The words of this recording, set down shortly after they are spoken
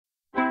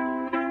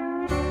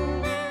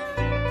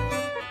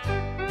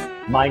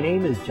My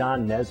name is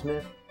John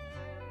Nesmith,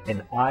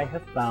 and I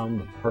have found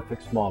the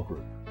perfect small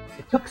group.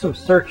 It took some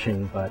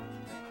searching, but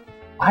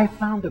I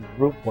found a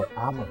group where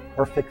I'm a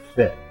perfect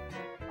fit.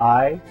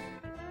 I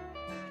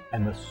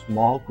am a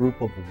small group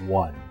of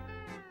one.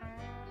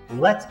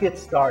 Let's get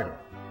started.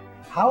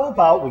 How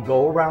about we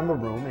go around the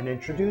room and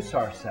introduce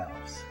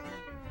ourselves?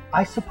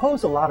 I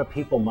suppose a lot of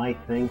people might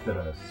think that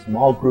a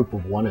small group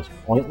of one is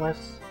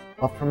pointless,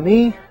 but for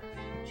me,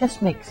 it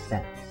just makes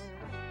sense.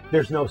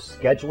 There's no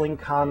scheduling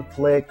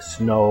conflicts,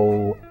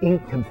 no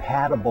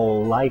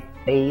incompatible life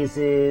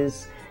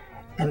phases,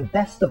 and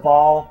best of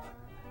all,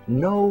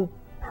 no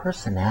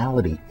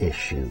personality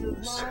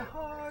issues. My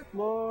heart,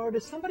 Lord,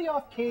 is somebody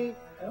off key?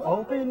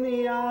 Open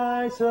the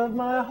eyes of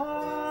my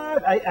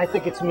heart. I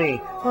think it's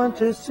me. Want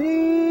to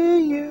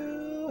see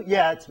you.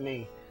 Yeah, it's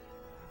me.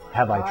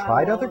 Have I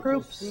tried other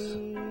groups?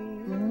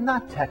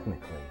 Not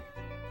technically,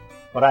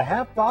 but I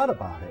have thought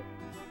about it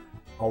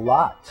a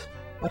lot.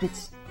 But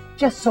it's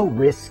just so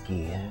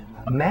risky.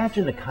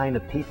 Imagine the kind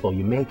of people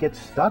you may get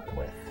stuck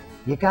with.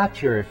 You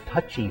got your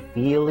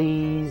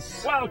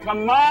touchy-feelies. Well,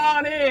 come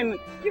on in.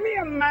 Give me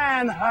a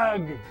man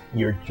hug.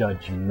 Your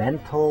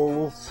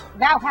judgmentals.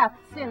 Thou hast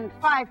sinned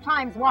 5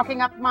 times walking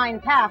up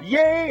mine path.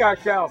 Yea, I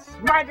shall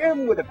smite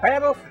him with a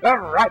paddle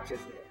of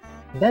righteousness.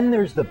 Then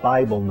there's the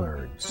Bible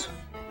nerds.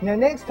 Now,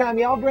 next time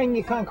y'all bring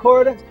your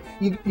concordance,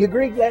 your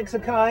Greek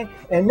lexicon,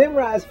 and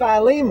memorize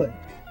Philemon.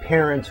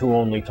 Parents who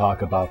only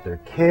talk about their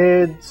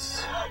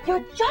kids.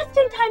 You're just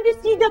in time to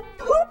see the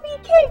poopy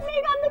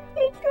caveman on the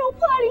big girl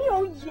potty.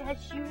 Oh,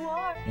 yes, you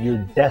are. Your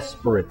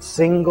desperate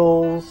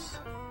singles.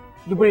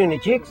 You bring the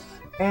chicks.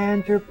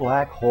 And your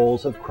black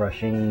holes of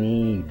crushing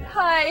need.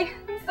 Hi,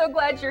 I'm so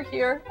glad you're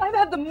here. I've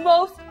had the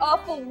most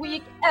awful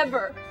week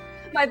ever.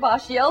 My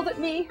boss yelled at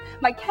me.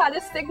 My cat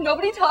is sick.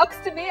 Nobody talks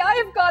to me. I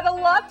have got a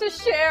lot to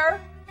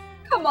share.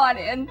 Come on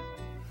in.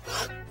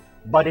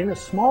 But in a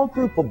small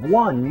group of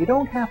one, you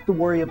don't have to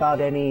worry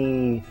about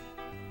any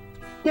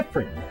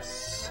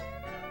differentness.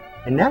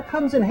 And that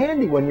comes in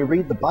handy when you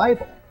read the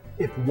Bible.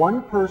 If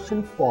one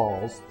person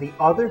falls, the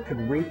other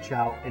could reach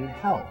out and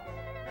help.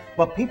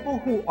 But people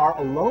who are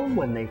alone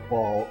when they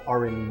fall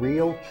are in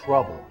real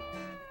trouble.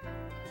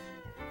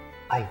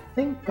 I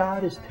think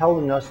God is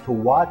telling us to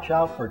watch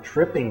out for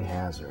tripping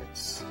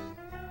hazards.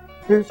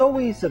 There's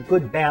always a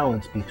good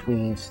balance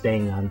between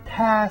staying on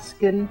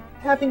task and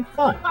having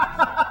fun.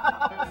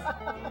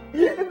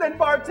 And then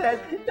Bart says,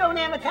 "Don't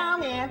have a cow,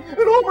 man." And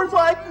Homer's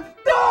like,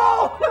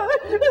 "No!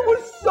 It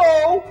was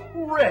so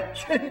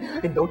rich."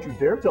 And don't you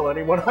dare tell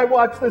anyone I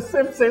watched The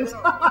Simpsons.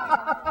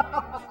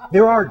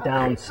 There are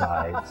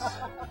downsides.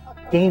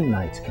 Game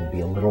nights can be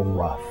a little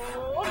rough.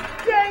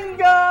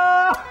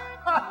 Jenga!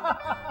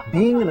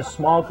 Being in a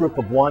small group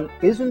of one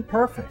isn't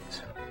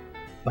perfect,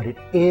 but it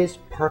is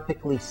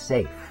perfectly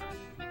safe.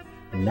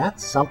 And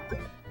that's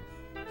something.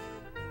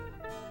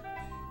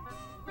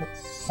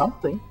 It's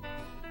something.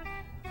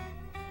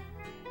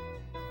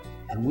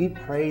 And we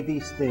pray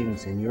these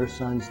things in your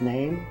Son's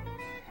name,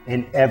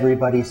 and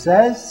everybody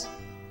says,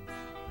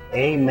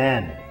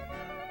 Amen.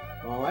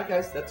 All right,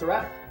 guys, that's a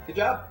wrap. Good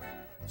job.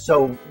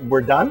 So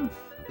we're done?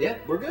 Yeah,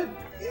 we're good.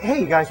 Hey,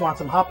 you guys want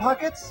some Hot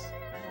Pockets?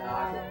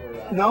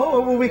 We're, No,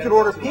 well, we could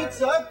order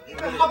pizza.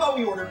 How about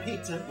we order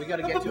pizza? We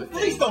gotta get to it.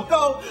 Please don't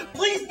go.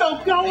 Please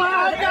don't go. Come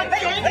on.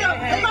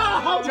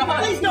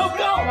 Please don't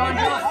go.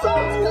 It's so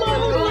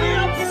lonely.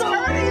 I'm so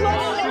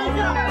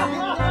lonely.